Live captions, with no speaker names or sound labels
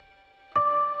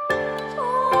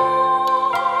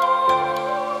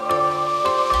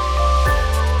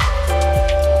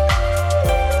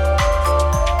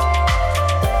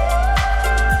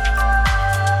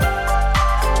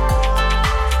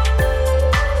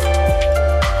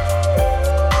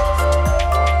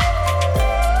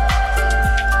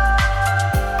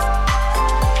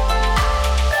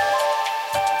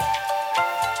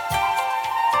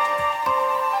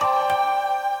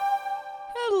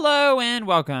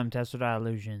welcome to Astrodot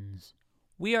Illusions.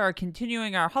 We are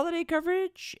continuing our holiday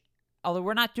coverage. Although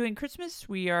we're not doing Christmas,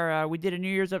 we did a New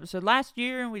Year's episode last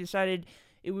year, and we decided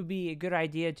it would be a good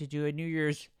idea to do a New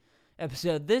Year's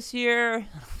episode this year.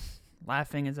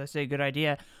 Laughing as I say good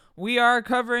idea. We are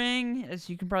covering, as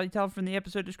you can probably tell from the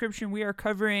episode description, we are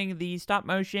covering the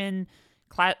stop-motion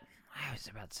I was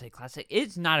about to say classic.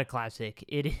 It's not a classic.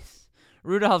 It is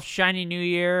Rudolph's Shiny New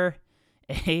Year,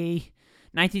 a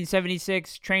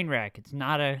 1976 train wreck. It's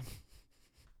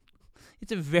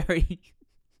a very,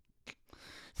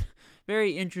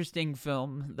 very interesting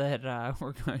film that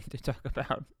we're going to talk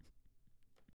about.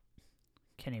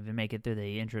 Can't even make it through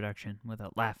the introduction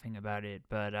without laughing about it.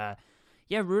 But,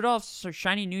 yeah, Rudolph's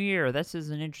Shiny New Year. This is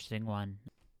an interesting one.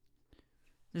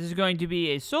 This is going to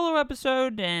be a solo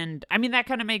episode, and, I mean, that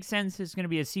kind of makes sense. It's going to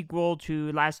be a sequel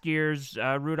to last year's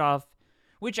Rudolph,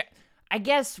 which I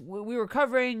guess we were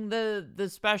covering the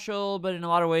special, but in a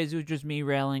lot of ways it was just me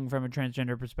railing from a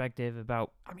transgender perspective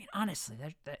about, I mean, honestly,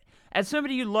 that as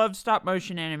somebody who loves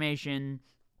stop-motion animation,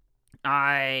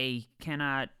 it's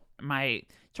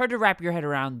hard to wrap your head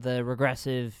around the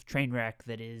regressive train wreck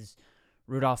that is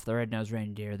Rudolph the Red-Nosed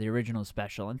Reindeer, the original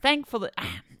special. And thankfully,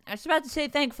 I was about to say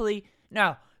thankfully,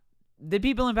 no, the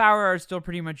people in power are still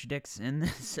pretty much dicks in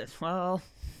this as well.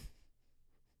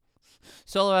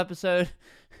 Solo episode.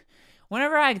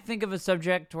 Whenever I think of a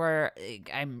subject where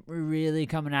I'm really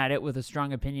coming at it with a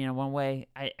strong opinion in one way,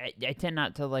 I tend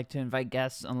not to like to invite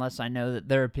guests unless I know that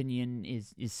their opinion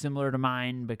is similar to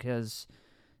mine, because,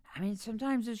 I mean,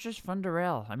 sometimes it's just fun to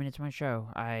rail. I mean, it's my show.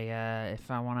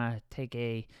 If I want to take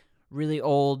a really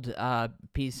old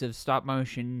piece of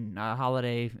stop-motion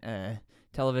holiday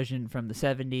television from the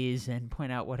 70s and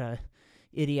point out what a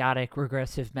idiotic,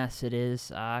 regressive mess it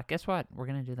is, guess what? We're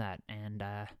going to do that. And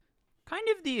kind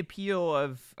of the appeal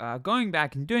of going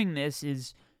back and doing this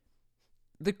is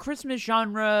the Christmas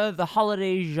genre, the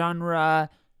holiday genre.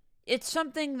 It's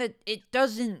something that it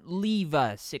doesn't leave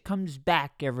us. It comes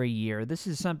back every year. This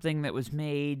is something that was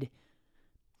made...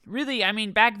 Really, I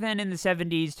mean, back then in the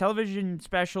 70s, television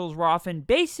specials were often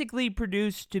basically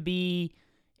produced to be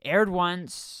aired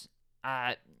once.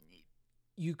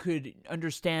 You could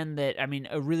understand that, I mean,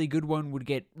 a really good one would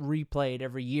get replayed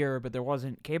every year, but there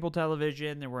wasn't cable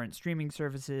television, there weren't streaming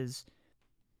services.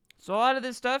 So a lot of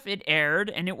this stuff, it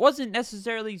aired, and it wasn't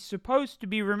necessarily supposed to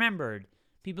be remembered.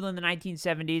 People in the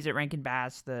 1970s at Rankin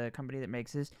Bass, the company that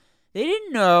makes this, they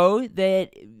didn't know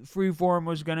that Freeform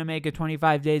was going to make a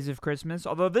 25 Days of Christmas,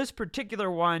 although this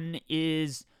particular one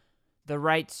is the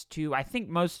rights to, I think,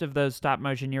 most of those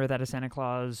stop-motion Year Without a Santa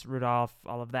Claus, Rudolph,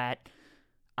 all of that.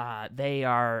 They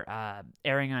are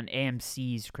airing on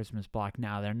AMC's Christmas block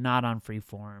now. They're not on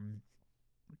Freeform.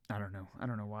 I don't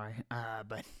know why,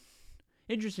 but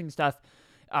interesting stuff.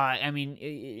 I mean,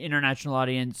 international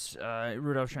audience,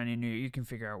 Rudolph Shiny New Year, you can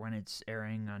figure out when it's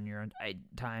airing on your own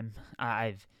time.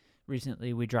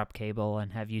 Recently, we dropped cable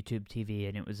and have YouTube TV,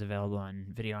 and it was available on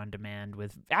video on demand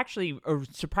with actually a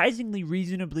surprisingly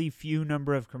reasonably few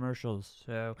number of commercials.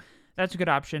 So that's a good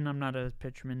option. I'm not a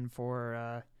pitchman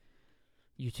for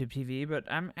YouTube TV, but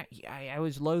I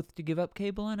was loath to give up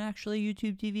cable, and actually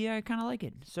YouTube TV, I kind of like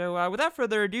it. So without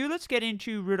further ado, let's get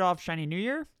into Rudolph Shiny New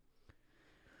Year.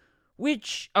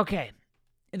 Which, okay,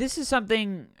 this is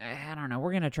something, I don't know,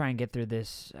 we're going to try and get through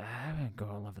this. I'm going to go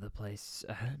all over the place.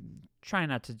 Try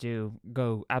not to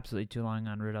go absolutely too long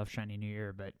on Rudolph Shiny New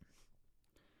Year, but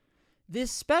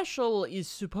this special is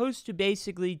supposed to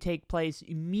basically take place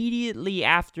immediately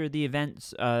after the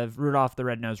events of Rudolph the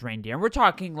Red-Nosed Reindeer. And we're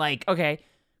talking like, okay,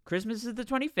 Christmas is the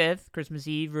 25th, Christmas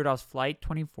Eve, Rudolph's flight,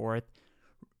 24th.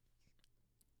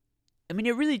 I mean,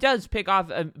 it really does pick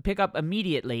up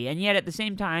immediately, and yet at the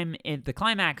same time, in the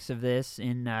climax of this,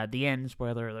 in the end,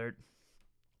 spoiler alert,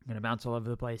 I'm going to bounce all over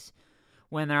the place,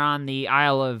 when they're on the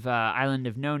Island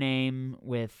of No Name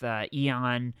with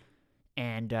Eon,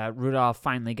 and Rudolph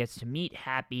finally gets to meet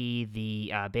Happy,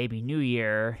 the baby New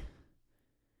Year.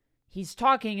 He's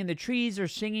talking, and the trees are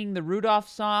singing the Rudolph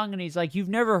song, and he's like, "You've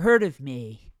never heard of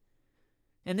me."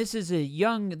 And this is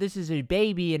a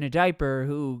baby in a diaper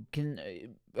who can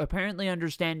apparently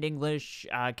understand English,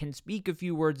 can speak a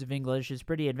few words of English, is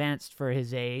pretty advanced for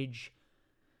his age.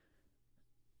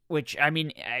 Which, I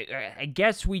mean, I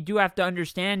guess we do have to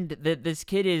understand that this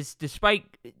kid is,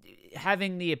 despite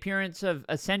having the appearance of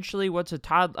essentially what's a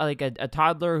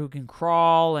toddler who can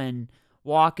crawl and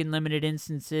walk in limited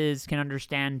instances, can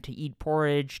understand to eat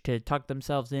porridge, to tuck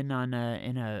themselves in on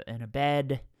in a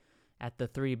bed at the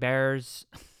Three Bears.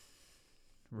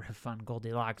 Real fun,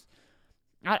 Goldilocks.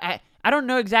 I don't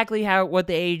know exactly what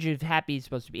the age of Happy is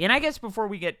supposed to be. And I guess before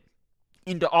we get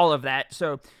into all of that,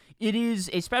 so It is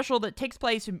a special that takes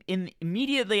place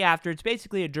immediately after. It's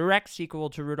basically a direct sequel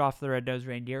to Rudolph the Red-Nosed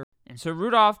Reindeer. And so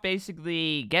Rudolph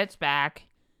basically gets back,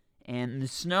 and the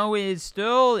snow is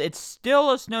still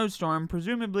a snowstorm,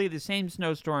 presumably the same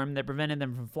snowstorm that prevented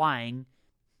them from flying.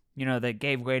 That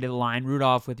gave way to the line,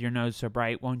 Rudolph, with your nose so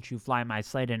bright, won't you fly my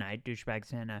sleigh tonight, douchebag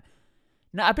Santa.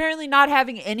 Now, apparently not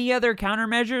having any other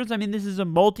countermeasures. I mean, this is a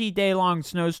multi-day-long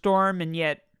snowstorm, and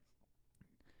yet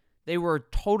they were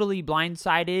totally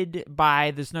blindsided by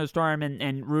the snowstorm,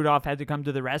 and Rudolph had to come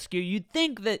to the rescue. You'd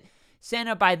think that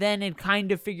Santa by then had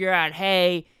kind of figured out,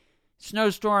 hey,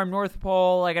 snowstorm, North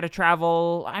Pole, I gotta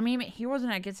travel. I mean, he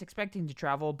wasn't, I guess, expecting to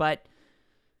travel, but...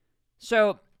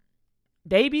 So,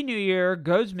 Baby New Year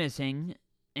goes missing,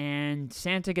 and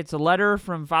Santa gets a letter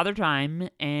from Father Time,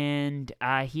 and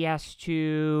he has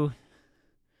to...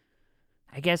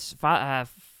 I guess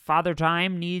Father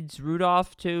Time needs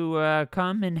Rudolph to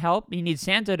come and help. He needs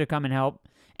Santa to come and help.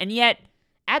 And yet,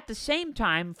 at the same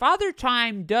time, Father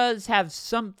Time does have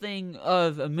something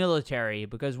of a military,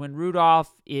 because when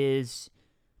Rudolph is...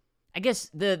 I guess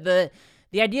the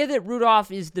idea that Rudolph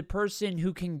is the person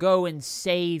who can go and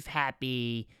save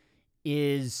Happy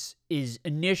is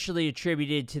initially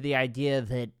attributed to the idea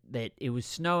that it was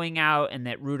snowing out and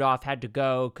that Rudolph had to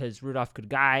go because Rudolph could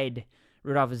guide.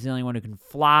 Rudolph is the only one who can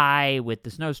fly with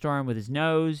the snowstorm with his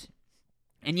nose.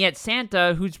 And yet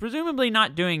Santa, who's presumably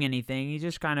not doing anything, he's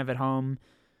just kind of at home.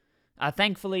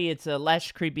 Thankfully, it's a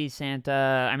less creepy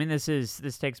Santa. I mean,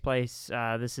 this takes place,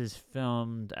 this is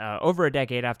filmed over a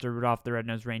decade after Rudolph the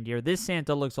Red-Nosed Reindeer. This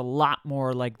Santa looks a lot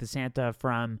more like the Santa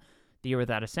from The Year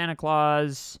Without a Santa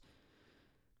Claus.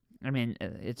 I mean,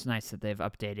 it's nice that they've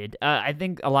updated. I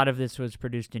think a lot of this was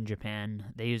produced in Japan.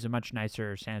 They use a much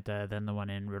nicer Santa than the one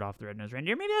in Rudolph the Red-Nosed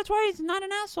Reindeer. Maybe that's why he's not an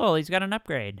asshole. He's got an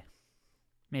upgrade.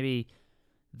 Maybe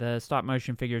the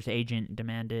stop-motion figures agent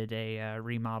demanded a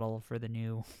remodel for the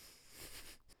new...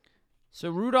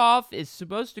 So Rudolph is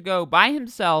supposed to go by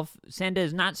himself. Santa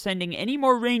is not sending any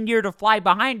more reindeer to fly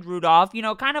behind Rudolph.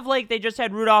 Kind of like they just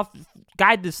had Rudolph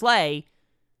guide the sleigh.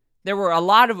 There were a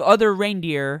lot of other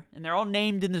reindeer, and they're all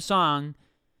named in the song.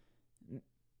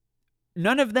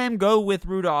 None of them go with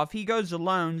Rudolph. He goes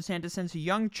alone. Santa sends a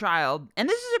young child. And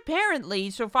this is apparently,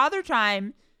 so Father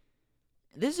Time,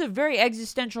 this is a very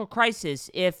existential crisis.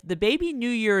 If the baby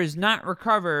New Year is not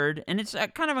recovered, and it's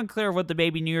kind of unclear what the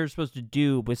baby New Year is supposed to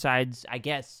do besides, I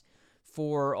guess,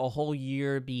 for a whole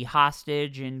year be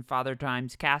hostage in Father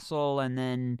Time's castle, and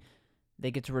then they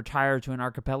get to retire to an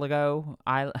archipelago.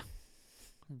 I'll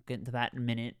get into that in a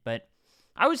minute, but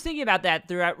I was thinking about that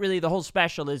throughout really the whole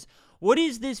special is, what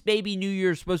is this baby New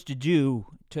Year supposed to do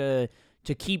to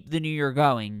keep the New Year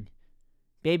going?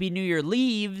 Baby New Year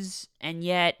leaves, and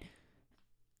yet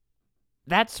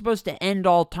that's supposed to end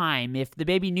all time. If the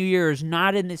baby New Year is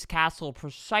not in this castle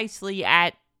precisely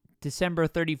at December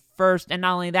 31st, and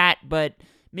not only that, but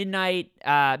midnight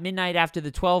after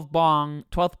the 12th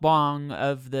bong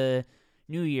of the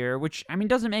New Year, which, I mean,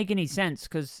 doesn't make any sense,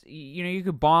 because, you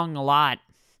could bong a lot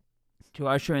to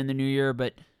usher in the New Year,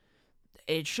 but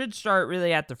it should start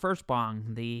really at the first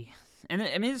bong. And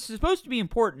I mean, this is supposed to be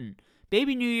important.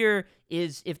 Baby New Year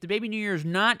is, if the baby New Year is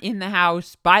not in the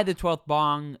house by the 12th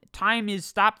bong, time is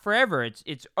stopped forever.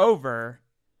 It's over.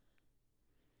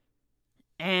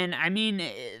 And, I mean,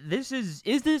 is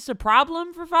this a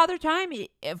problem for Father Time?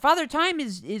 Father Time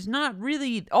is not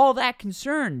really all that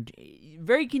concerned.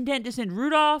 Very content to send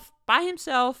Rudolph by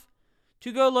himself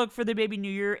to go look for the baby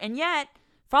New Year, and yet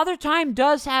Father Time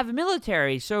does have a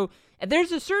military. So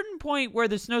there's a certain point where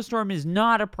the snowstorm is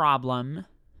not a problem,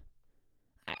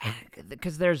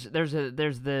 because there's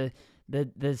the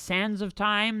sands of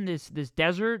time, this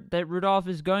desert that Rudolph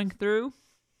is going through.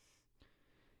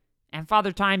 And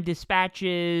Father Time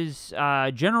dispatches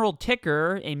General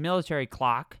Ticker, a military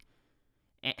clock.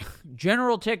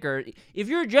 General Ticker, if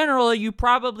you're a general, you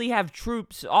probably have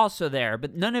troops also there,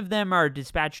 but none of them are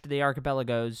dispatched to the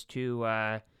archipelagos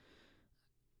to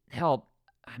help.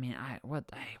 I mean,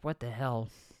 what the hell?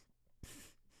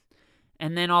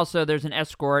 And then also there's an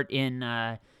escort in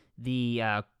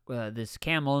this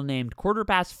camel named Quarter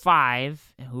Past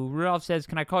Five, who Rudolph says,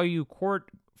 "Can I call you Quart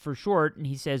for short?" And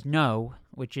he says no,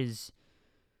 which is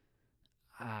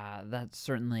that's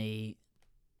certainly,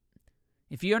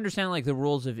 if you understand like the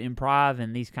rules of improv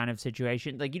and these kind of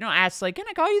situations, like you don't ask like, "Can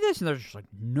I call you this?" And they're just like,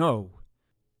 "No."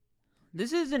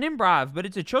 This is an improv, but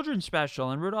it's a children's special,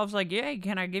 and Rudolph's like, "Yeah,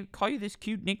 can I call you this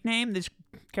cute nickname, this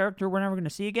character we're never going to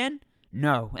see again?"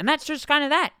 No. And that's just kind of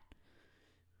that.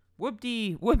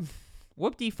 Whoop-de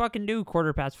fucking do,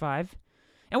 Quarter Past Five.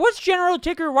 And what's General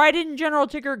Ticker? Why didn't General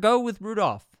Ticker go with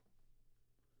Rudolph?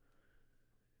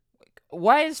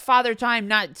 why is Father Time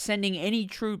not sending any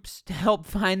troops to help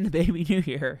find the baby New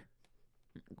Year?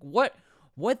 What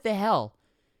the hell?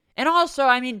 And also,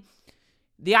 I mean,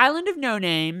 the island of No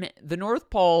Name, the North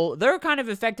Pole, they're kind of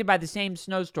affected by the same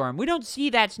snowstorm. We don't see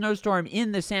that snowstorm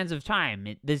in the Sands of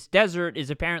Time. This desert is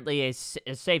apparently a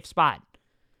safe spot.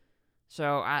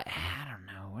 So, I don't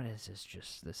know. What is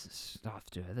this? This is off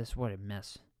to this. What a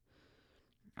mess.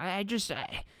 I'm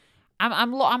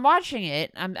watching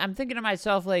it. I'm thinking to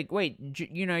myself, like, wait,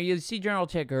 you see General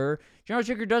Ticker. General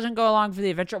Ticker doesn't go along for the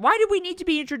adventure. Why do we need to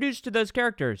be introduced to those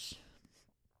characters?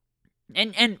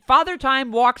 And Father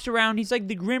Time walks around. He's like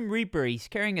the Grim Reaper. He's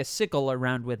carrying a sickle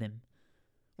around with him.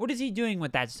 What is he doing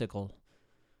with that sickle?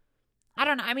 I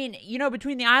don't know. I mean,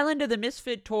 between the island of the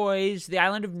Misfit Toys, the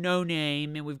island of No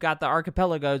Name, and we've got the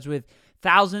archipelagos with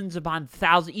thousands upon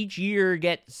thousands. Each year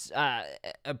gets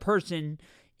a person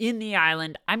in the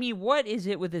island. I mean, what is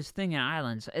it with this thing in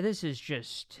islands? This is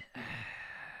just...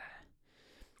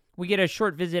 We get a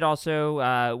short visit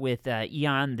also with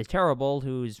Eon the Terrible,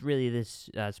 who's really this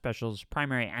special's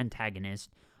primary antagonist.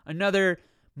 Another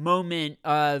moment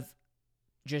of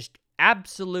just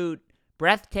absolute,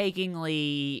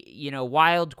 breathtakingly,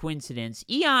 wild coincidence.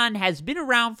 Eon has been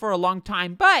around for a long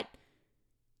time, but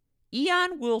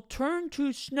Eon will turn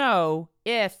to snow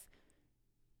if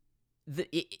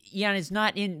Eon is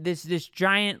not in this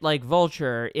giant like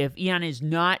vulture. If Eon is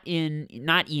not Eon,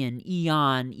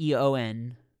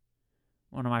 E-O-N.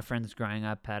 One of my friends growing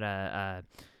up had a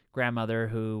grandmother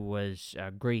who was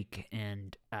Greek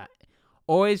and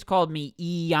always called me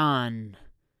Eon.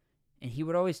 And he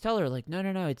would always tell her, like, no,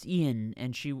 it's Ian.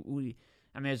 And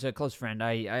as a close friend,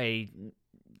 I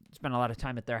spent a lot of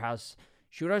time at their house.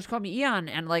 She would always call me Eon,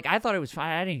 and, like, I thought it was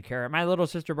fine. I didn't care. My little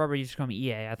sister Barbara used to call me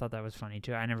EA. I thought that was funny,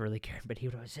 too. I never really cared. But he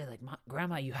would always say, like,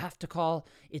 Grandma, you have to call,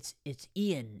 it's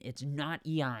Ian. It's not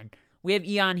Eon. We have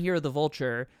Eon here, the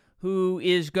vulture, who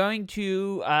is going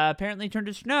to apparently turn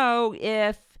to snow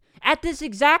if, at this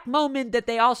exact moment, that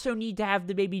they also need to have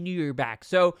the baby New Year back.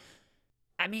 So,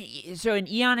 I mean, an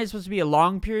Eon is supposed to be a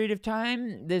long period of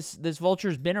time. This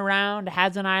vulture's been around,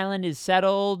 has an island, is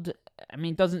settled. I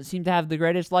mean, doesn't seem to have the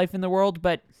greatest life in the world,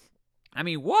 but, I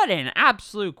mean, what an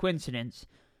absolute coincidence.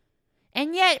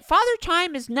 And yet, Father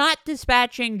Time is not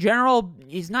dispatching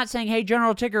he's not saying, hey,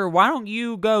 General Ticker, why don't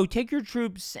you go take your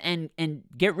troops and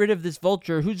get rid of this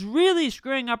vulture who's really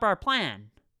screwing up our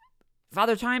plan.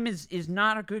 Father Time is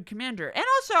not a good commander. And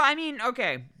also, I mean,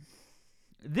 okay,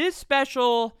 this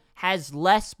special has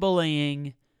less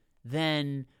bullying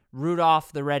than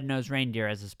Rudolph the Red-Nosed Reindeer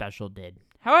as a special did.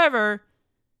 However,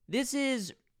 this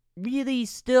is really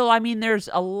still, I mean, there's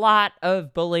a lot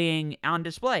of bullying on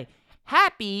display.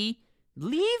 Happy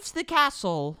leaves the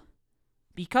castle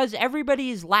because everybody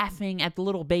is laughing at the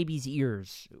little baby's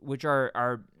ears, which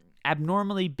are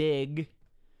abnormally big.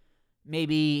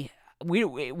 Maybe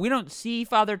we don't see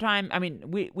Father Time. I mean,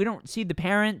 we don't see the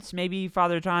parents. Maybe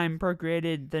Father Time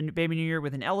procreated the baby New Year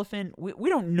with an elephant. We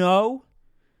don't know.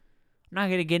 I'm not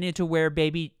gonna get into where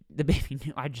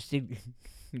I just did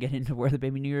get into where the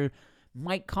baby New Year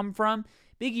might come from.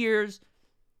 Big ears.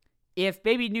 If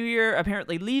baby New Year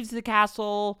apparently leaves the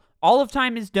castle, all of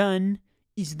time is done.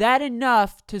 Is that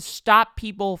enough to stop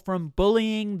people from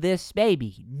bullying this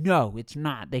baby? No, it's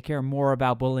not. They care more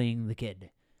about bullying the kid.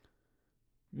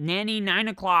 Nanny 9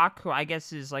 o'clock, who I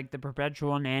guess is like the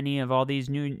perpetual nanny of all these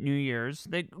New Years.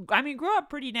 They grew up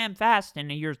pretty damn fast in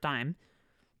a year's time.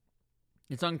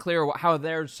 It's unclear how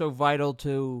they're so vital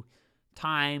to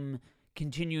time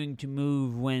continuing to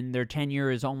move when their tenure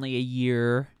is only a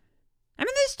year. I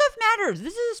mean, this stuff matters.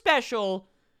 This is a special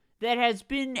that has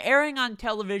been airing on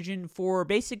television for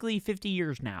basically 50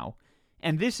 years now.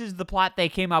 And this is the plot they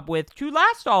came up with to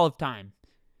last all of time.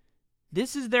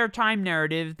 This is their time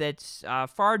narrative that's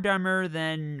far dumber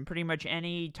than pretty much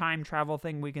any time travel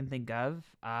thing we can think of.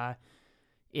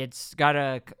 It's got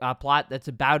a plot that's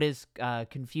about as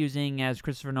confusing as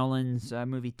Christopher Nolan's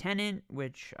movie Tenet,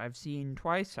 which I've seen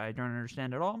twice. I don't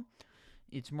understand at all.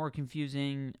 It's more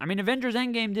confusing. I mean, Avengers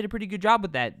Endgame did a pretty good job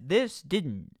with that. This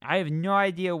didn't. I have no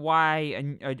idea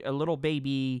why a little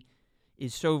baby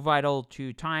is so vital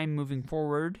to time moving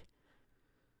forward.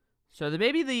 So the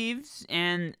baby leaves,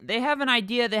 and they have an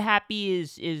idea that Happy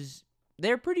is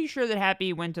they're pretty sure that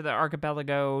Happy went to the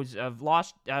archipelagos of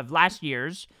last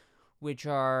year's, which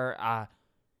are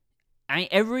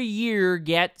every year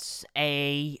gets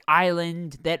a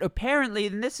island that apparently,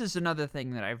 and this is another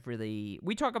thing that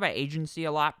we talk about agency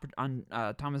a lot on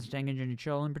Thomas the Tank Engine and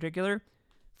Chill in particular.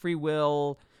 Free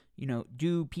will,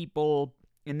 do people,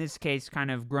 in this case,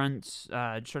 kind of grunts,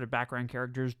 sort of background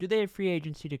characters, do they have free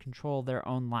agency to control their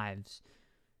own lives?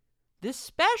 this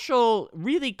special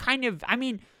really kind of,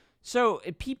 so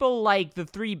people like the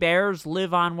Three Bears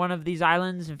live on one of these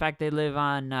islands. In fact, they live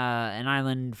on an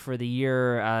island for the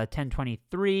year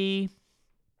 1023,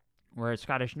 where a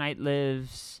Scottish knight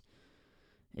lives.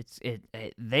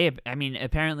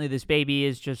 Apparently this baby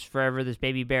is just forever this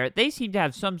baby bear. They seem to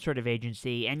have some sort of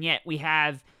agency, and yet we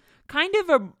have kind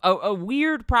of a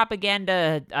weird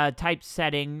propaganda type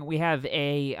setting. We have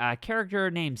a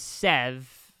character named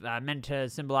Sev, meant to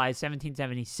symbolize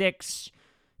 1776.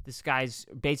 This guy's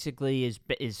basically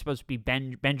is supposed to be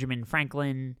Benjamin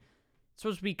Franklin. It's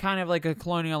supposed to be kind of like a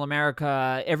colonial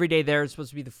America. Every day there is supposed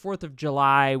to be the 4th of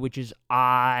July, which is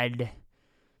odd.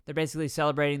 They're basically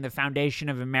celebrating the foundation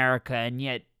of America, and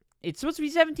yet it's supposed to be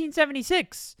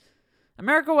 1776.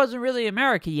 America wasn't really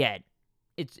America yet.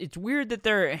 It's weird that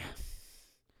they're...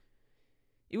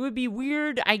 It would be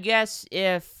weird, I guess,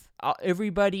 if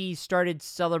everybody started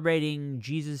celebrating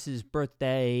Jesus'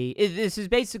 birthday. This is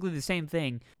basically the same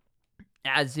thing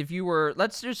as if you were...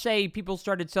 Let's just say people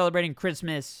started celebrating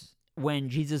Christmas when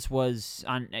Jesus was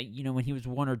on, when he was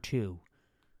 1 or 2.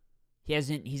 He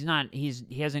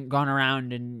hasn't gone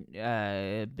around and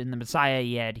been the Messiah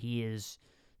yet. He is,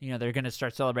 they're going to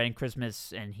start celebrating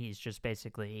Christmas, and he's just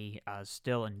basically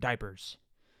still in diapers,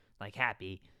 like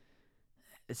happy.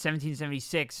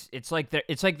 1776. It's like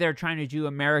they're trying to do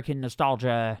American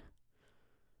nostalgia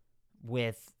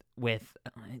with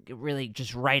really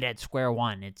just right at square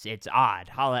one. It's odd.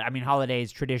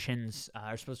 Holidays, traditions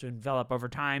are supposed to envelop over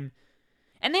time.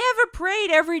 And they have a parade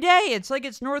every day. It's like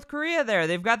it's North Korea there.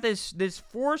 They've got this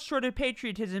forced sort of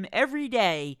patriotism every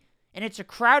day, and it's a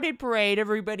crowded parade.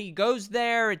 Everybody goes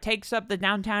there. It takes up the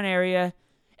downtown area.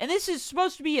 And this is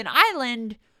supposed to be an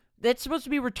island that's supposed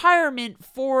to be retirement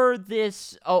for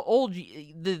this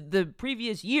the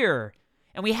previous year.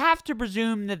 And we have to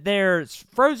presume that they're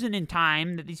frozen in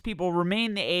time, that these people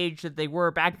remain the age that they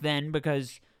were back then,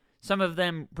 because some of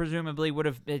them presumably would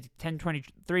have,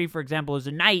 1023, for example, is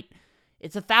a knight.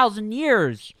 It's 1,000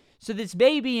 years. So this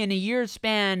baby in a year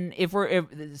span, if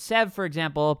Sev, for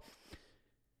example,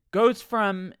 goes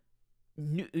from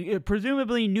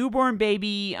presumably newborn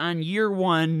baby on year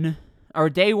 1 or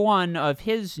day 1 of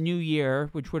his new year,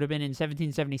 which would have been in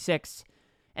 1776,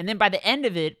 and then by the end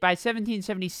of it, by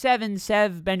 1777,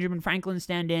 Sev, Benjamin Franklin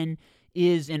stand-in,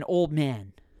 is an old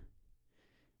man.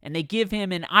 And they give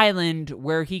him an island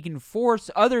where he can force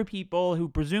other people who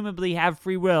presumably have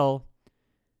free will.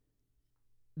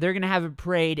 They're going to have a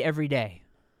parade every day.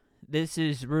 This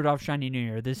is Rudolph Shiny New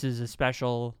Year. This is a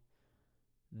special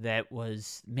that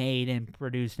was made and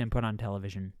produced and put on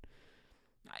television.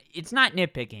 It's not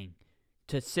nitpicking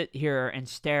to sit here and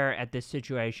stare at this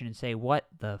situation and say, what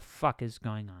the fuck is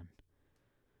going on?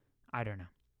 I don't know.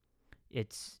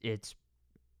 It's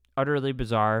utterly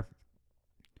bizarre.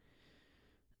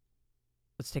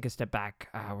 Let's take a step back.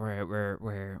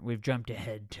 We've jumped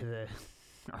ahead to the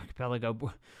archipelago. We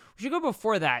should go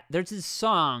before that. There's this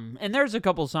song, and there's a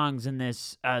couple songs in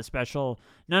this special,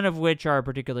 none of which are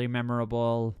particularly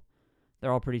memorable.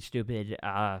 They're all pretty stupid.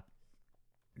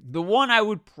 The one I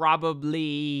would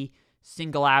probably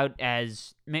single out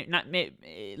as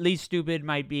least stupid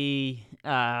might be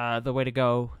the way to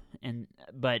go,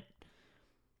 but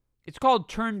it's called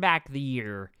 "Turn Back the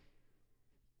Year,"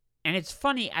 and it's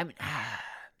funny.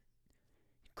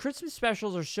 Christmas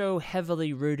specials are so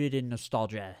heavily rooted in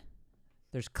nostalgia.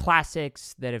 There's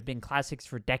classics that have been classics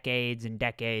for decades and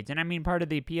decades. And part of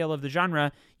the appeal of the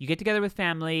genre, you get together with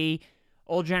family,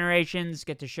 old generations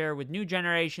get to share with new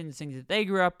generations things that they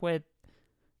grew up with.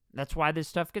 That's why this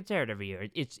stuff gets aired every year.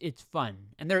 It's fun.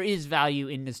 And there is value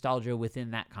in nostalgia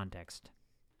within that context.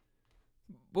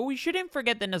 But we shouldn't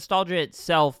forget that nostalgia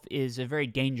itself is a very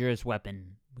dangerous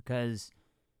weapon, because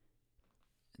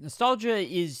nostalgia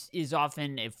is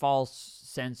often a false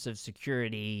sense of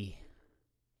security.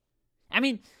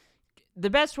 The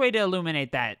best way to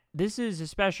illuminate that, this is a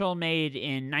special made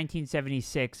in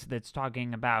 1976 that's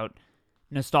talking about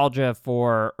nostalgia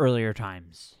for earlier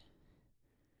times.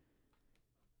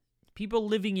 People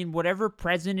living in whatever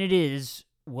present it is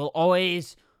will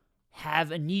always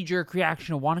have a knee-jerk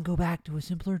reaction to want to go back to a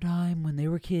simpler time when they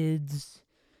were kids.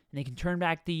 And they can turn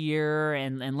back the year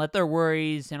and let their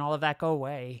worries and all of that go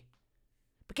away.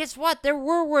 But guess what? There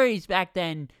were worries back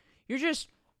then.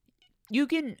 You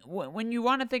can, when you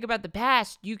want to think about the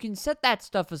past, you can set that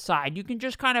stuff aside. You can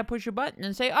just kind of push a button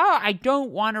and say, I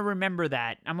don't want to remember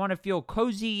that. I want to feel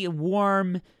cozy and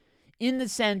warm in the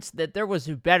sense that there was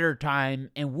a better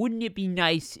time, and wouldn't it be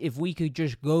nice if we could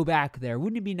just go back there?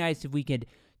 Wouldn't it be nice if we could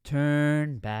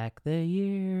turn back the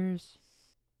years?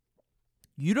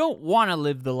 You don't want to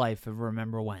live the life of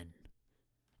remember when.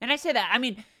 And I say that,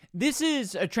 This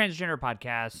is a transgender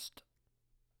podcast.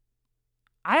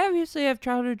 I obviously have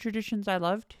childhood traditions I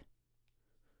loved.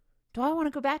 Do I want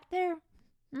to go back there?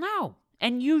 No.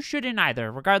 And you shouldn't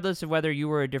either, regardless of whether you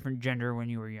were a different gender when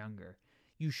you were younger.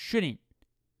 You shouldn't.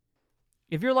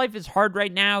 If your life is hard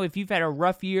right now, if you've had a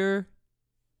rough year,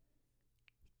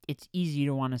 it's easy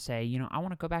to want to say, I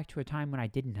want to go back to a time when I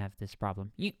didn't have this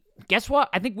problem. Guess what?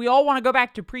 I think we all want to go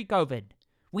back to pre-COVID.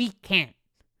 We can't.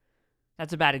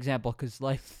 That's a bad example because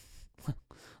life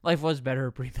was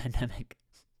better pre-pandemic.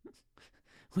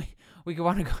 we could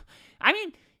want to go. I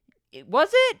mean, was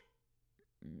it?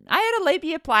 I had a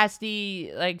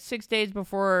labiaplasty like 6 days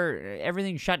before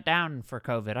everything shut down for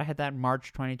COVID. I had that in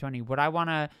March 2020. Would I want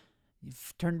to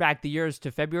turn back the years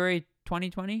to February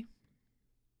 2020?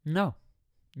 No.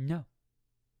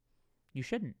 You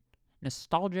shouldn't.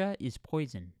 Nostalgia is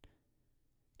poison.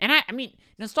 And I mean,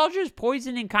 nostalgia is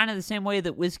poison in kind of the same way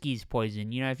that whiskey's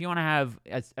poison. If you want to have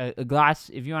a glass,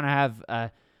 if you want to have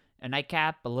a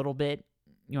nightcap a little bit,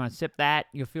 you want to sip that,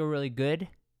 you'll feel really good.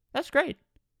 That's great.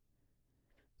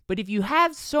 But if you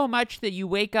have so much that you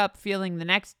wake up feeling the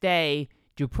next day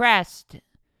depressed,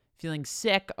 feeling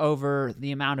sick over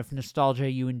the amount of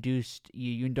nostalgia you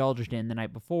indulged in the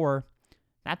night before,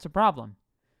 that's a problem.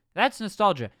 That's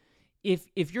nostalgia.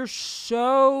 If you're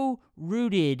so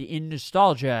rooted in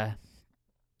nostalgia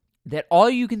that all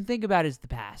you can think about is the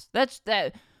past,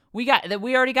 we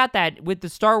already got that with the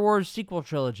Star Wars sequel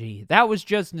trilogy. That was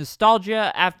just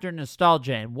nostalgia after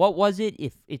nostalgia. And what was it?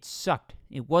 If it sucked.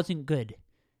 It wasn't good.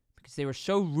 Because they were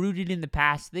so rooted in the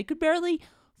past, they could barely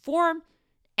form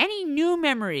any new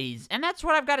memories. And that's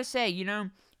what I've got to say,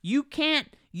 You can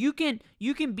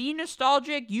be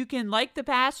nostalgic, you can like the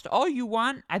past all you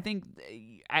want. I think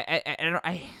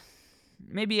I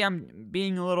maybe I'm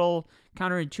being a little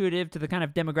counterintuitive to the kind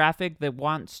of demographic that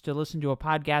wants to listen to a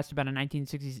podcast about a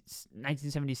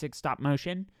 1976 stop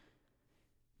motion.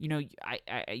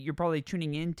 You're probably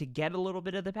tuning in to get a little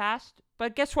bit of the past,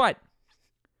 but guess what?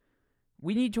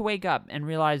 We need to wake up and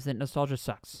realize that nostalgia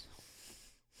sucks.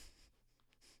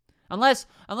 Unless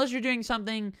you're doing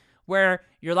something where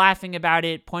you're laughing about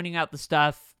it, pointing out the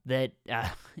stuff that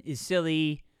is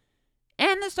silly,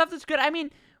 and the stuff that's good. I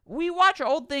mean, we watch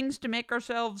old things to make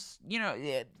ourselves,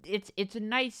 it's a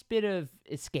nice bit of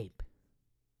escape.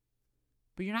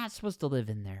 But you're not supposed to live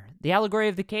in there. The allegory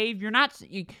of the cave,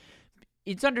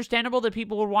 it's understandable that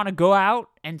people would want to go out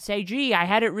and say, gee, I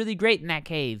had it really great in that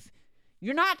cave.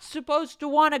 You're not supposed to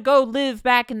want to go live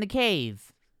back in the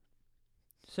cave.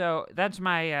 So that's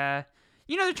my...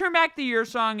 the Turn Back the Year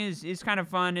song is kind of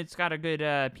fun. It's got a good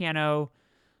piano.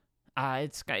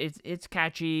 It's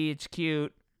catchy. It's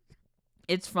cute.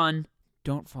 It's fun.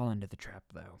 Don't fall into the trap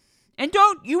though. And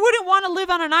you wouldn't want to live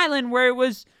on an island where it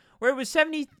was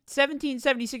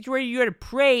 1776, where you had to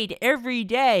parade every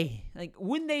day. Like,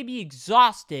 wouldn't they be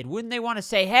exhausted? Wouldn't they want to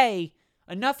say, "Hey,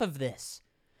 enough of this"?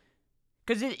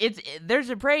 Because there's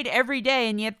a parade every day,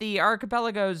 and yet the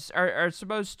archipelagos are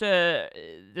supposed to.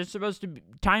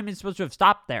 Time is supposed to have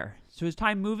stopped there. So is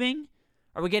time moving?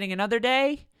 Are we getting another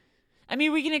day? I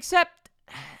mean, we can accept.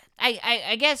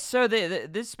 I guess so.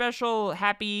 This special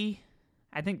happy.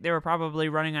 I think they were probably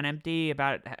running on empty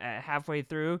about halfway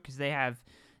through because they have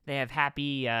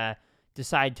Happy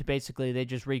decide to basically they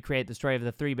just recreate the story of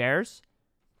the three bears.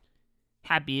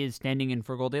 Happy is standing in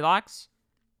for Goldilocks.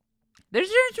 There's a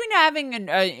difference between having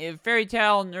a fairy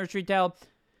tale and nursery tale.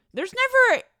 It's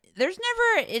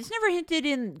never hinted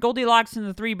in Goldilocks and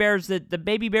the Three Bears that the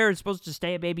baby bear is supposed to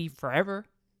stay a baby forever.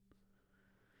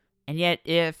 And yet,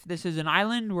 if this is an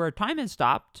island where time has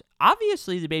stopped,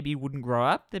 obviously the baby wouldn't grow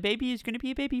up. The baby is going to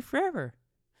be a baby forever.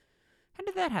 How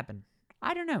did that happen?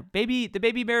 I don't know. The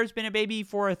baby bear has been a baby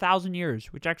for 1,000 years,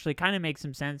 which actually kind of makes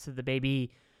some sense that the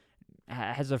baby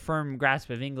has a firm grasp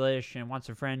of English and wants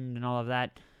a friend and all of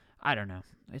that. I don't know.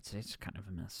 It's kind of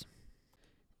a mess.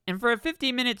 And for a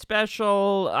 15-minute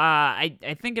special, I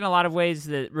think in a lot of ways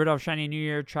that Rudolph Shiny New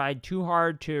Year tried too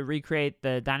hard to recreate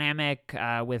the dynamic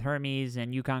with Hermes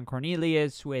and Yukon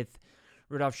Cornelius with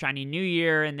Rudolph Shiny New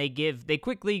Year, and they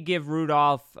quickly give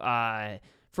Rudolph, for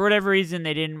whatever reason,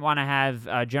 they didn't want to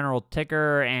have General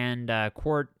Ticker and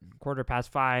Quarter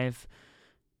Past Five.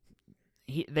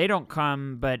 They don't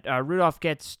come, but Rudolph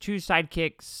gets two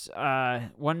sidekicks,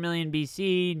 1 million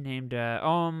BC, named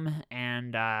Ohm,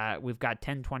 and we've got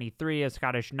 1023, a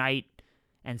Scottish knight,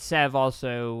 and Sev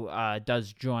also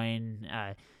does join.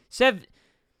 Sev,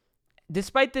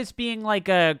 despite this being like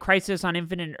a Crisis on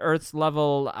Infinite Earths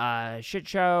level shit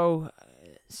show,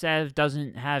 Sev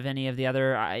doesn't have any of the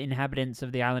other inhabitants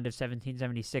of the island of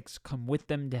 1776 come with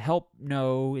them to help.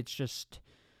 No, it's just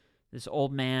this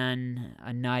old man,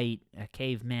 a knight, a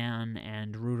caveman,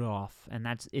 and Rudolph, and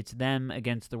it's them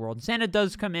against the world. Santa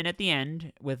does come in at the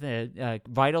end with a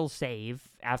vital save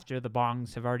after the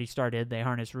bongs have already started. They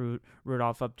harness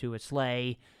Rudolph up to a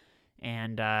sleigh,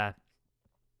 and that's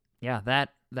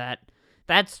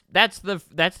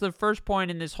the first point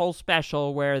in this whole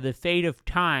special where the fate of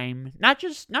time, not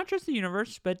just the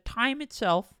universe, but time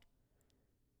itself,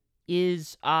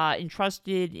 is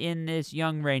entrusted in this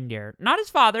young reindeer. Not his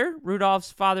father.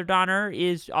 Rudolph's father, Donner,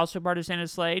 is also part of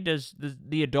Santa's sleigh. Does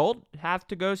the adult have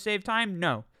to go save time?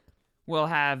 No. We'll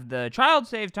have the child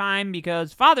save time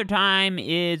because Father Time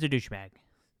is a douchebag.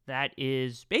 That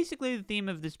is basically the theme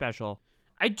of this special.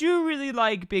 I do really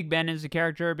like Big Ben as a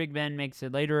character. Big Ben makes a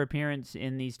later appearance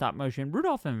in the stop-motion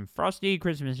Rudolph and Frosty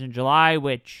Christmas in July,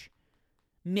 which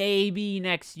maybe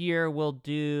next year we'll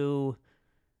do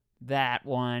that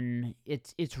one.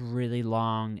 It's really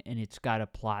long, and it's got a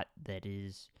plot that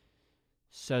is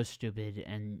so stupid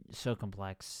and so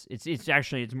complex.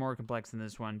 It's more complex than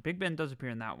this one. Big Ben does appear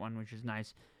in that one, which is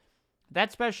nice.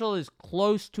 That special is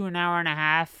close to an hour and a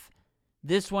half.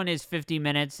 This one is 50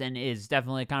 minutes and is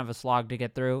definitely kind of a slog to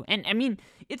get through. And, I mean,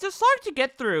 it's a slog to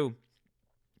get through.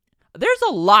 There's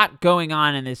a lot going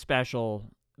on in this special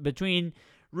between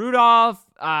Rudolph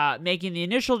making the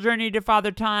initial journey to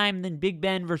Father Time, then Big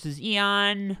Ben versus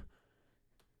Eon.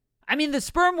 I mean, the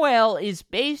sperm whale is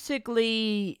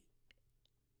basically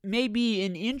maybe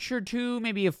an inch or two,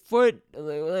 maybe a foot,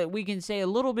 we can say a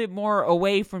little bit more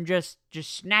away from just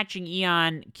snatching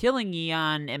Eon, killing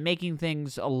Eon, and making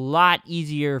things a lot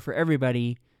easier for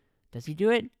everybody. Does he do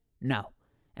it? No.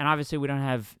 And obviously we don't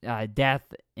have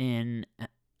death in...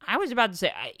 I was about to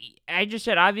say, I just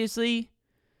said obviously.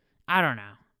 I don't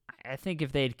know. I think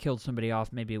if they had killed somebody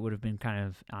off, maybe it would have been kind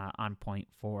of on point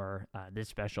for this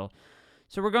special.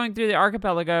 So we're going through the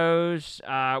archipelagos.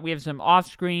 We have some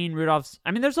off-screen Rudolph's...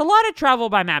 I mean, there's a lot of travel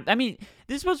by map. I mean,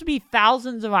 this is supposed to be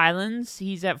thousands of islands.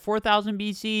 He's at 4,000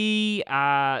 BC,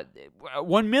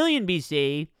 1 million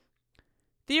BC.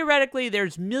 Theoretically,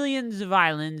 there's millions of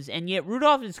islands, and yet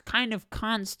Rudolph is kind of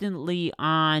constantly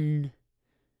on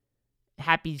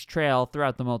Happy's trail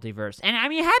throughout the multiverse. And I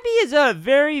mean, Happy is a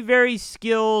very, very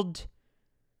skilled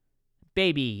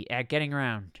baby at getting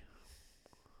around.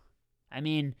 I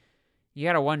mean, you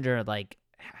gotta wonder, like,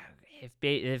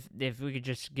 if we could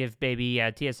just give baby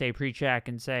TSA pre-check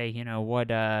and say, you know,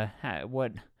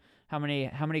 how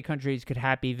many countries could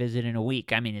Happy visit in a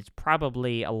week? I mean, it's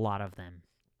probably a lot of them.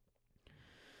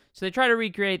 So they try to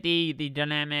recreate the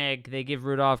dynamic. They give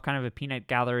Rudolph kind of a peanut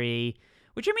gallery,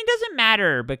 which, I mean, doesn't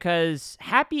matter because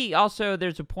Happy also,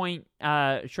 there's a point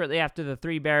shortly after the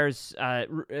Three Bears,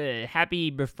 Happy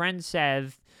befriends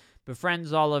Sev,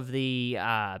 befriends all of the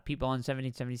people in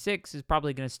 1776, is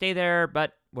probably going to stay there,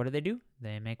 but what do?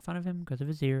 They make fun of him because of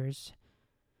his ears.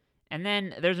 And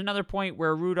then there's another point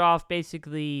where Rudolph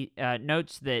basically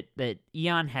notes that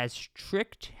Eon has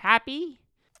tricked Happy.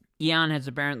 Eon has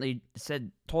apparently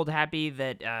told Happy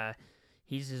that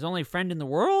he's his only friend in the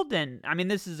world, and I mean,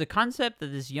 this is a concept that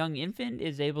this young infant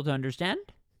is able to understand.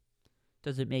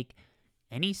 Does it make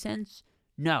any sense?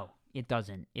 No, it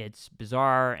doesn't. It's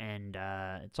bizarre, and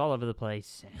it's all over the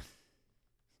place.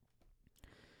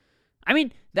 I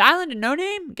mean, the Island of No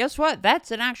Name, guess what? That's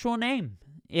an actual name.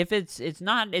 If it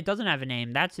doesn't have a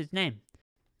name, that's its name.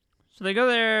 So they go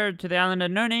there to the Island of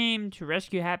No Name to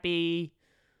rescue Happy.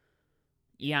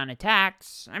 Eon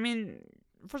attacks. I mean,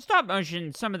 for stop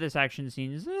motion, some of this action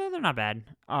scenes, they're not bad.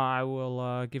 I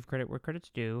will give credit where credit's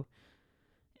due.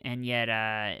 And yet,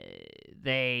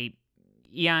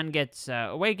 Eon gets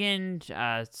awakened,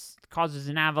 causes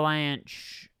an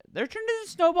avalanche. They're turned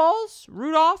into snowballs.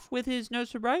 Rudolph, with his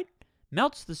nose so bright,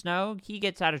 melts the snow. He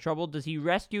gets out of trouble. Does he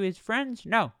rescue his friends?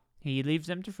 No. He leaves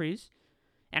them to freeze.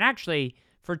 And actually,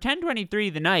 for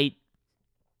 1023 the night,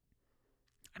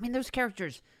 I mean, those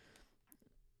characters...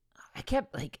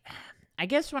 I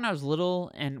guess when I was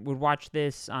little and would watch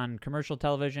this on commercial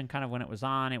television, kind of when it was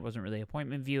on, it wasn't really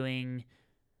appointment viewing.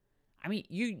 I mean,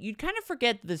 you'd kind of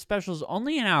forget that the special's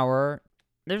only an hour.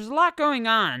 There's a lot going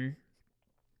on.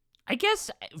 I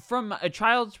guess from a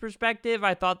child's perspective,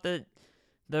 I thought that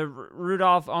the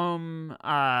Rudolph Ohm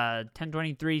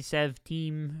 1023 Sev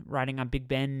team riding on Big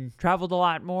Ben traveled a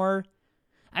lot more.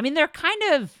 I mean, they're kind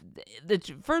of, the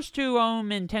first two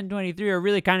Ohm and 1023 are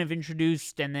really kind of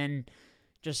introduced, and then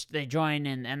just they join,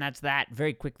 and that's that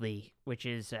very quickly, which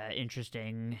is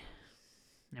interesting.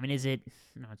 I mean, is it?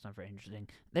 No, it's not very interesting.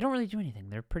 They don't really do anything.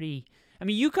 They're pretty, I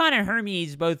mean, Yukon and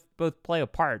Hermes both play a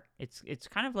part. It's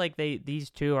kind of like these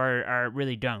two are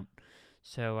really don't.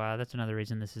 So that's another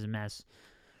reason this is a mess.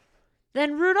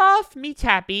 Then Rudolph meets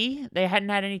Happy. They hadn't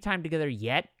had any time together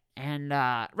yet. And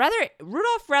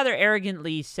Rudolph rather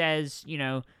arrogantly says,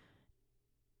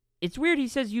 it's weird. He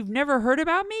says, "You've never heard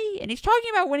about me?" And he's talking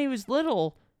about when he was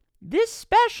little. This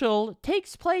special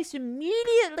takes place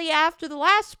immediately after the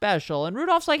last special. And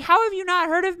Rudolph's like, "How have you not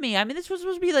heard of me? I mean, this was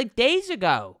supposed to be like days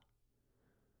ago.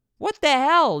 What the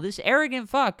hell? This arrogant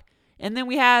fuck." And then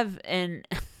we have a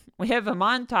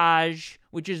montage,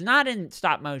 which is not in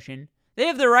stop motion. They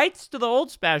have the rights to the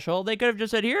old special. They could have just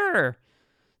said, "Here,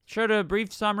 showed a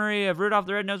brief summary of Rudolph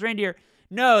the Red-Nosed Reindeer."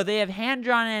 No, they have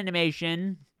hand-drawn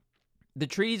animation. The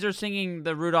trees are singing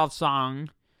the Rudolph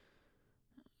song.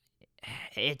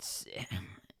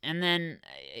 And then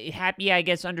Happy, I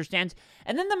guess, understands.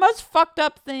 And then the most fucked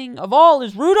up thing of all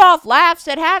is Rudolph laughs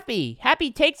at Happy. Happy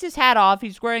takes his hat off.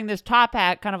 He's wearing this top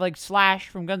hat, kind of like Slash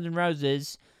from Guns N'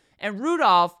 Roses. And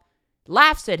Rudolph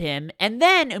laughs at him. And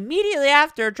then immediately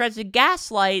after tries to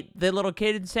gaslight the little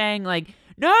kid saying like,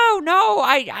 No,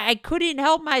 I couldn't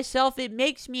help myself. It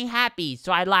makes me happy.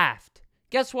 So I laughed.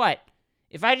 Guess what?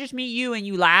 If I just meet you and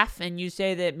you laugh and you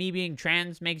say that me being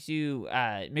trans makes you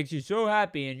so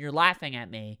happy and you're laughing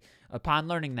at me upon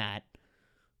learning that,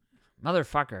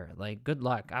 motherfucker, like, good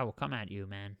luck. I will come at you,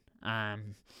 man.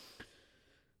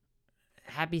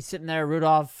 Happy sitting there,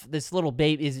 Rudolph's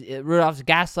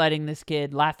gaslighting this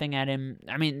kid, laughing at him.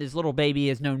 I mean, this little baby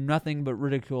has known nothing but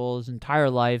ridicule his entire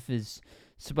life. It's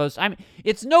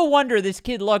no wonder this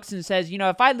kid looks and says,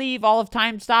 if I leave, all of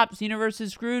time stops, the universe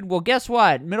is screwed. Well, guess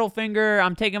what? Middle finger,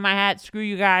 I'm taking my hat, screw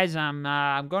you guys. I'm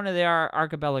going to the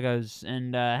archipelagos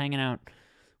and hanging out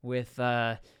with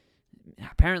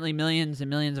apparently millions and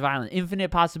millions of islands,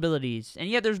 infinite possibilities. And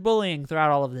yet there's bullying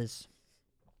throughout all of this.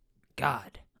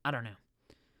 God, I don't know.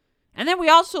 And then we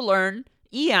also learn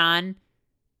Eon,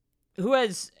 who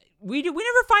has... We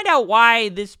never find out why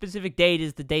this specific date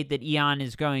is the date that Eon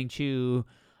is going to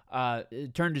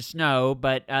turn to snow,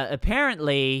 but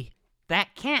apparently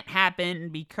that can't happen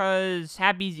because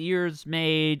Happy's ears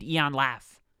made Eon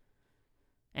laugh.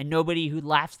 And nobody who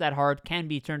laughs that hard can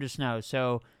be turned to snow,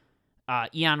 so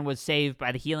Eon was saved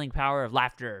by the healing power of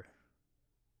laughter.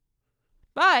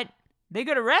 But they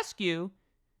go to rescue,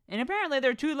 and apparently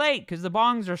they're too late because the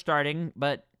bongs are starting,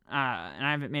 but and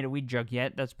I haven't made a weed joke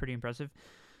yet. That's pretty impressive.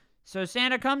 So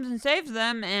Santa comes and saves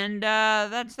them, and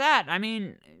that's that. I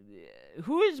mean,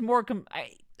 who is more...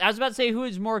 I was about to say who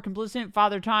is more complicit,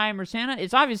 Father Time or Santa?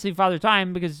 It's obviously Father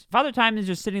Time, because Father Time is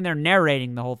just sitting there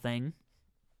narrating the whole thing.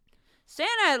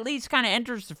 Santa at least kind of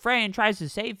enters the fray and tries to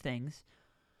save things.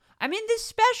 I mean, this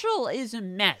special is a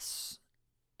mess.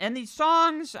 And these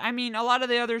songs, I mean, a lot of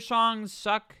the other songs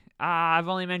suck. I've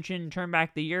only mentioned Turn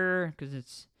Back the Year, because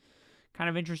it's kind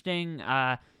of interesting.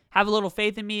 Have a Little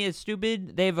Faith in Me is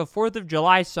stupid. They have a 4th of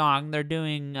July song. They're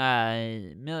doing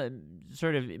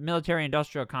sort of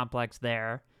military-industrial complex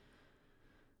there.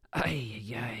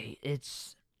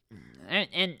 It's...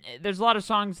 And there's a lot of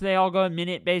songs, they all go a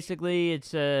minute, basically.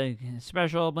 It's a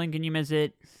special, blink and you miss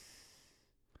it.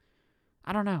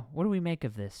 I don't know. What do we make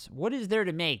of this? What is there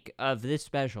to make of this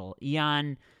special?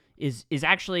 Eon is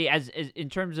actually, as in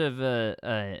terms of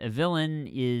a villain,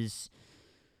 is...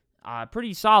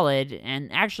 pretty solid,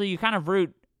 and actually you kind of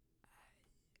root...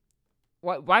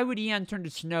 Why would Eon turn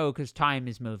to snow because time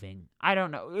is moving? I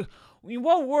don't know. In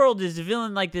what world is a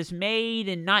villain like this made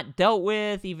and not dealt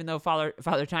with, even though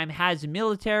Father Time has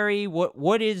military?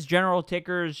 What is General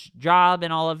Ticker's job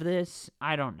in all of this?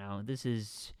 I don't know. This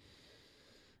is...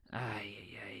 I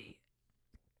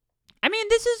mean,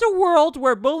 this is a world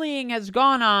where bullying has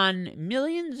gone on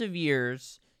millions of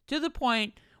years to the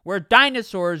point where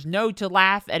dinosaurs know to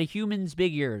laugh at a human's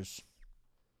big ears.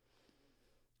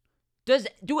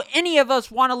 Do any of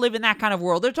us want to live in that kind of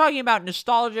world? They're talking about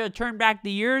nostalgia, turn back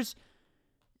the years.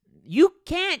 You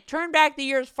can't turn back the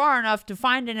years far enough to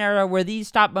find an era where these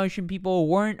stop-motion people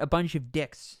weren't a bunch of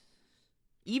dicks.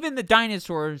 Even the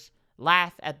dinosaurs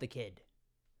laugh at the kid.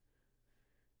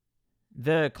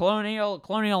 The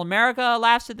colonial America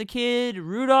laughs at the kid.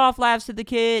 Rudolph laughs at the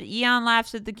kid. Eon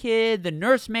laughs at the kid. The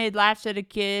nursemaid laughs at a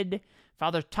kid.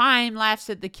 Father Time laughs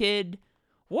at the kid.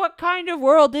 What kind of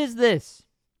world is this?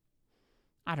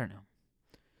 I don't know.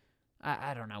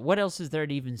 I don't know. What else is there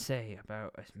to even say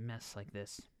about a mess like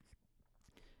this?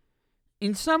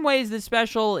 In some ways, this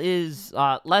special is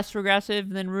less regressive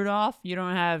than Rudolph. You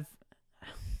don't have...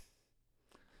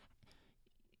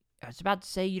 I was about to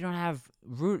say you don't have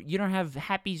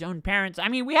Happy's own parents. I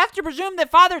mean, we have to presume that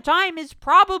Father Time is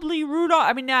probably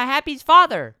Happy's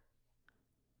father.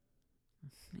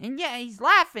 And yeah, he's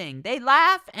laughing. They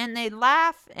laugh,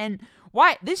 and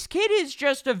why? This kid is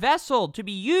just a vessel to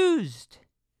be used.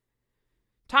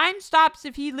 Time stops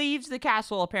if he leaves the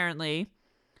castle, apparently.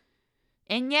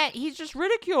 And yet he's just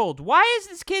ridiculed. Why is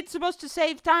this kid supposed to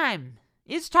save time?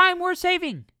 It's time worth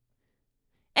saving.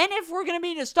 And if we're going to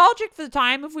be nostalgic for the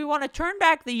time, if we want to turn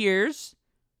back the years,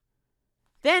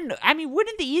 then, I mean,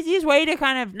 wouldn't the easiest way to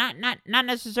kind of not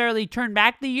necessarily turn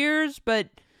back the years, but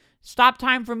stop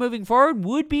time from moving forward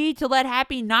would be to let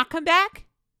Happy not come back?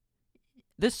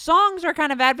 The songs are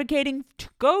kind of advocating to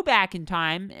go back in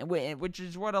time, which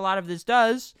is what a lot of this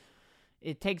does.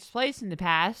 It takes place in the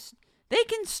past. They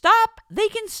can stop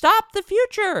the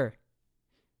future.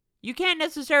 You can't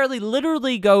necessarily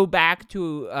literally go back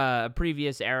to a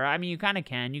previous era. I mean, you kind of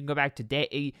can. You can go back to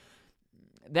the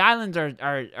islands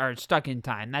are stuck in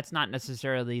time. That's not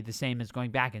necessarily the same as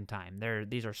going back in time.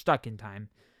 These are stuck in time.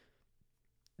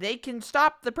 They can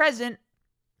stop the present.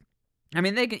 I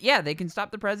mean, they can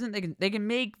stop the present. They can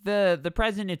make the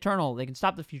present eternal. They can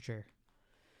stop the future.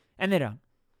 And they don't.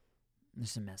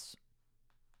 This is a mess.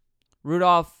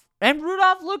 Rudolph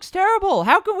looks terrible.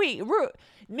 How can we?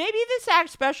 Maybe this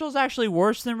special is actually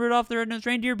worse than Rudolph the Red-Nosed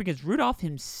Reindeer because Rudolph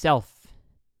himself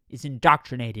is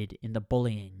indoctrinated in the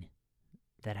bullying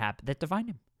that defined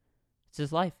him. It's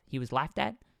his life. He was laughed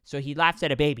at, so he laughs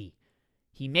at a baby.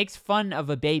 He makes fun of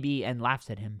a baby and laughs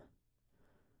at him.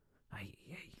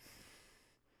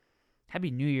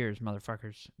 Happy New Year's,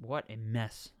 motherfuckers. What a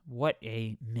mess. What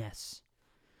a mess.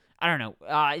 I don't know.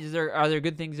 Are there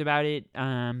good things about it?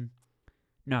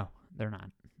 No, they're not.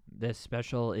 This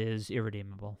special is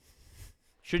irredeemable.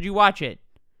 Should you watch it?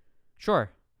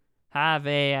 Sure.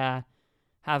 Don't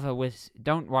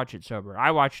watch it sober.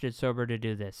 I watched it sober to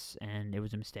do this, and it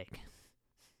was a mistake.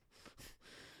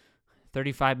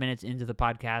 35 minutes into the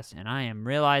podcast, and I am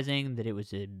realizing that it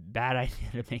was a bad idea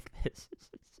to make this.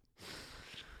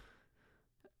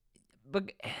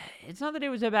 But it's not that it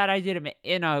was a bad idea to make.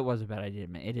 It was a bad idea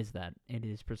to make. It is that. It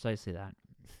is precisely that.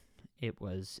 It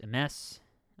was a mess.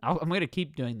 I'm going to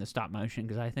keep doing the stop motion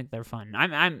because I think they're fun.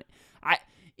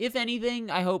 If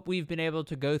anything, I hope we've been able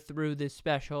to go through this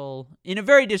special in a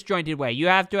very disjointed way. You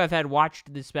have to have had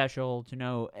watched this special to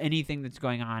know anything that's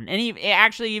going on.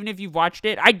 Actually, even if you've watched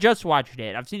it, I just watched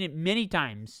it. I've seen it many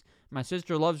times. My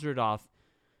sister loves Rudolph.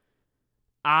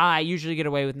 I usually get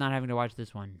away with not having to watch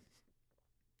this one.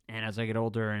 And as I get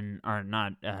older and are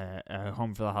not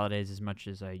home for the holidays as much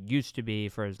as I used to be,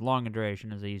 for as long a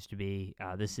duration as I used to be,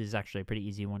 this is actually a pretty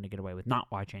easy one to get away with not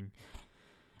watching.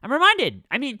 I'm reminded.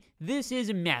 I mean, this is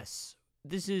a mess.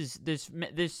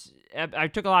 I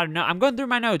took a lot of notes. I'm going through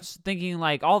my notes thinking,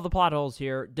 like, all the plot holes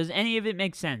here. Does any of it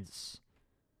make sense?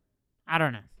 I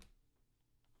don't know.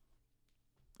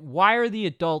 Why are the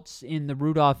adults in the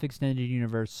Rudolph extended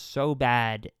universe so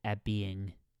bad at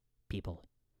being people?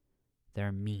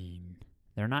 They're mean.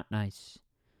 They're not nice.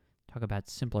 Talk about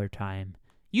simpler time.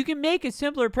 You can make a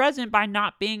simpler present by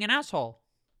not being an asshole.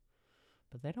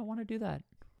 But they don't want to do that.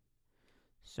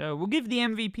 So we'll give the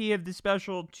MVP of the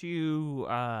special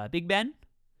to Big Ben.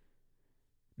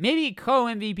 Maybe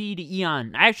co-MVP to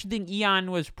Eon. I actually think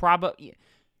Eon was probably...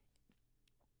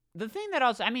 The thing that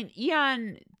also... I mean,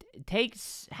 Eon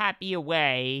takes Happy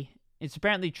away. It's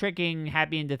apparently tricking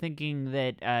Happy into thinking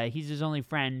that he's his only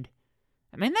friend.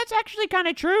 I mean, that's actually kind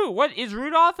of true. What, is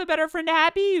Rudolph a better friend to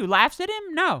Happy who laughs at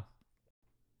him? No.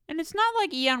 And it's not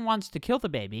like Eon wants to kill the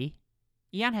baby.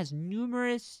 Eon has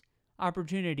numerous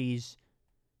opportunities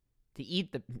to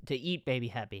eat baby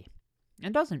Happy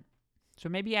and doesn't. So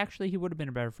maybe actually he would have been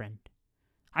a better friend.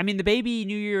 I mean, the baby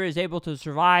New Year is able to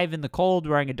survive in the cold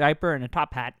wearing a diaper and a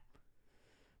top hat.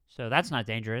 So that's not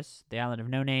dangerous. The island of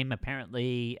No Name,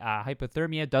 apparently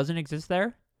hypothermia doesn't exist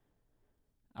there.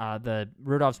 The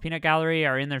Rudolph's Peanut Gallery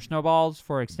are in their snowballs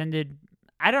for extended...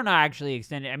 I don't know, actually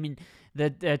extended... I mean,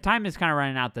 the time is kind of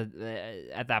running out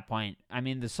at that point. I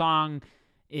mean, the song...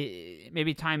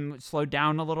 maybe time slowed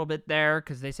down a little bit there,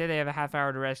 because they say they have a half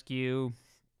hour to rescue.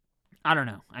 I don't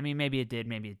know. I mean, maybe it did,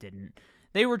 maybe it didn't.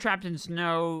 They were trapped in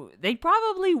snow. They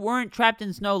probably weren't trapped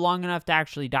in snow long enough to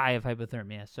actually die of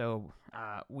hypothermia, so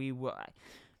we will...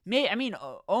 I mean,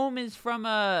 Ohm is from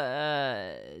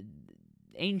a...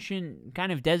 ancient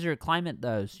kind of desert climate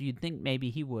though, so you'd think maybe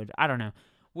he would. I don't know.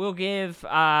 We'll give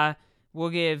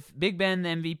Big Ben the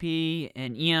MVP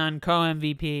and Eon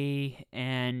co-MVP,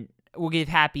 and we'll give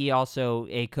Happy also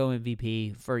a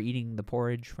co-MVP for eating the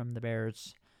porridge from the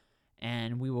bears.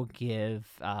 And we will give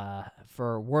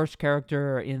for worst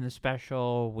character in the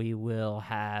special, we will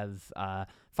have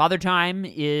Father Time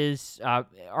is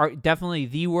definitely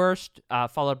the worst,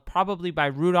 followed probably by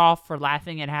Rudolph for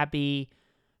laughing at Happy.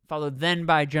 Followed then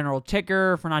by General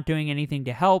Ticker for not doing anything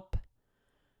to help.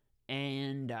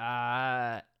 And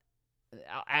I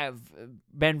have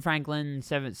Ben Franklin,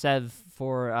 Sev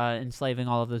for enslaving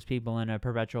all of those people in a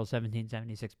perpetual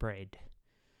 1776 parade.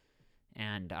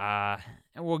 And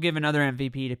we'll give another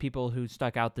MVP to people who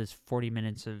stuck out this 40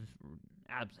 minutes of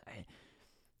abs.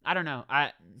 I don't know.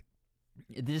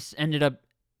 This ended up,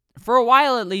 for a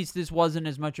while at least, this wasn't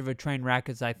as much of a train wreck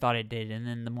as I thought it did. And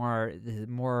then the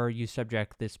more you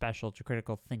subject this special to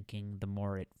critical thinking, the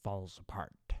more it falls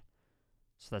apart.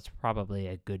 So that's probably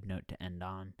a good note to end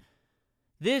on.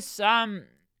 This,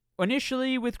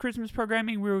 initially with Christmas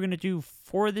programming, we were going to do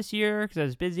 4 this year because I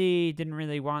was busy, didn't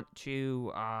really want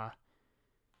to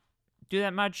do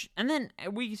that much. And then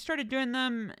we started doing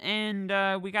them,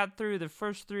 and we got through the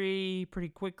first 3 pretty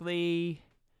quickly.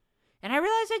 And I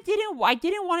realized I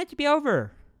didn't want it to be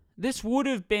over. This would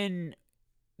have been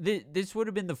the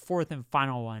 4th and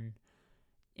final one.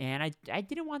 And I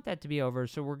didn't want that to be over,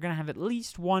 so we're going to have at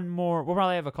least one more. We'll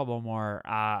probably have a couple more.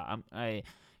 I'm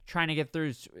trying to get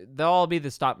through. They'll all be the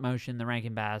stop motion, the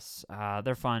Rankin Bass.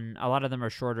 They're fun. A lot of them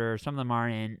are shorter. Some of them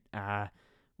aren't.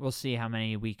 We'll see how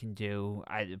many we can do.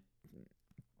 I'm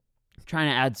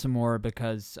trying to add some more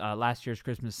because last year's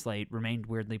Christmas slate remained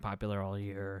weirdly popular all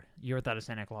year. Year Without a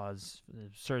Santa Claus,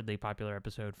 absurdly popular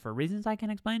episode for reasons I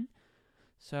can't explain.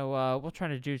 So we'll try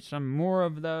to do some more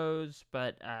of those,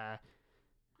 but I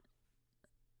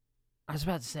was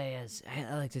about to say,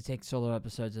 I like to take solo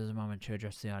episodes as a moment to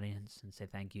address the audience and say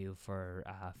thank you for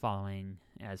following,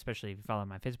 especially if you follow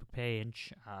my Facebook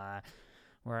page,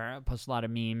 where I post a lot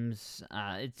of memes.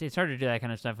 It's hard to do that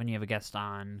kind of stuff when you have a guest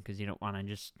on, because you don't want to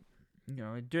just, do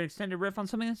an extended riff on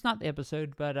something that's not the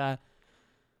episode, but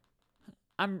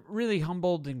I'm really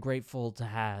humbled and grateful to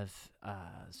have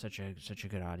such a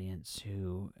good audience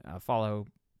who follow.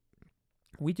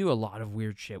 We do a lot of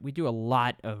weird shit. We do a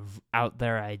lot of out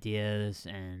there ideas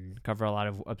and cover a lot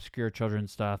of obscure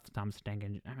children's stuff. Thomas the Tank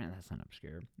Engine. I mean, that's not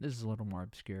obscure. This is a little more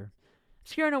obscure.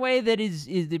 Obscure in a way that is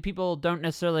that people don't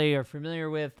necessarily are familiar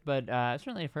with, but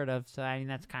certainly have heard of. So, I mean,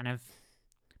 that's kind of...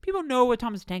 People know what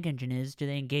Thomas the Tank Engine is. Do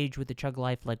they engage with the Chug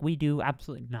Life like we do?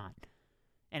 Absolutely not.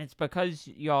 And it's because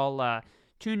y'all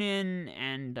tune in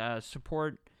and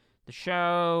support the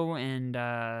show, and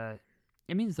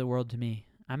it means the world to me.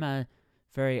 I'm a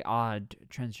very odd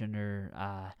transgender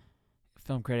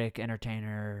film critic,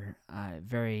 entertainer,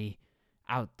 very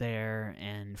out there,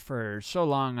 and for so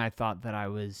long I thought that I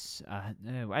was, I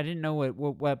didn't know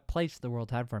what place the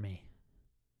world had for me.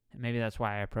 And maybe that's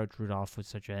why I approached Rudolph with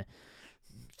such a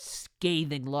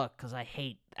scathing look, because I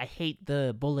hate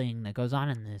the bullying that goes on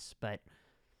in this, but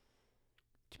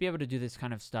to be able to do this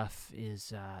kind of stuff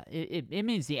is, it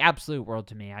means the absolute world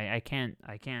to me. I can't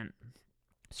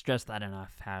stress that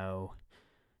enough, how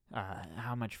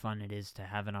much fun it is to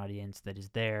have an audience that is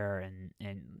there, and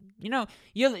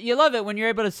you love it when you're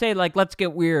able to say, like, let's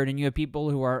get weird, and you have people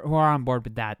who are on board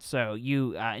with that. So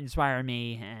you inspire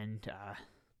me and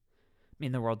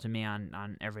mean the world to me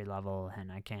on every level,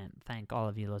 and I can't thank all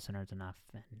of you listeners enough.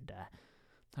 And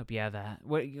hope you have I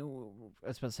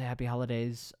was about to say happy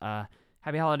holidays.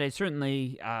 Happy holidays,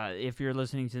 certainly. If you're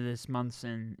listening to this months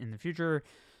in the future.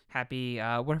 Happy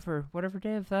whatever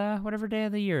day of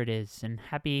the year it is, and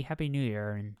happy New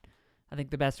Year. And I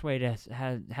think the best way to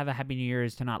have a happy New Year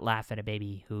is to not laugh at a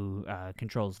baby who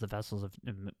controls the vessels of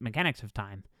mechanics of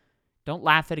time. Don't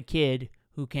laugh at a kid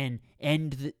who can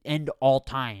end all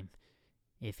time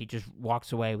if he just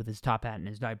walks away with his top hat and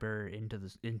his diaper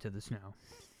into the snow.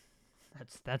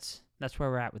 That's where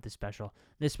we're at with this special.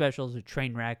 This special is a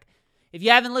train wreck. If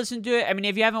you haven't listened to it, I mean,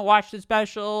 if you haven't watched the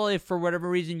special, if for whatever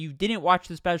reason you didn't watch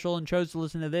the special and chose to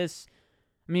listen to this,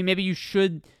 I mean, maybe you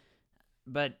should,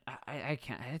 but I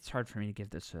can't. It's hard for me to give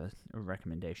this a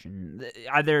recommendation,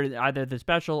 either the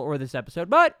special or this episode.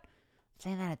 But I'm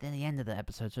saying that at the end of the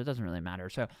episode, so it doesn't really matter.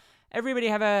 So everybody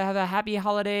have a happy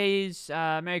holidays,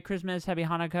 Merry Christmas, Happy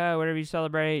Hanukkah, whatever you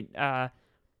celebrate.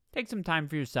 Take some time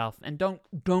for yourself, and don't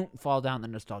fall down the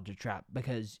nostalgia trap,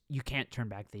 because you can't turn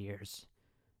back the years.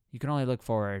 You can only look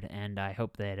forward, and I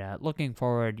hope that looking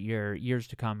forward, your years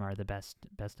to come are the best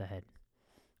ahead.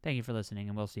 Thank you for listening,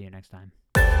 and we'll see you next time.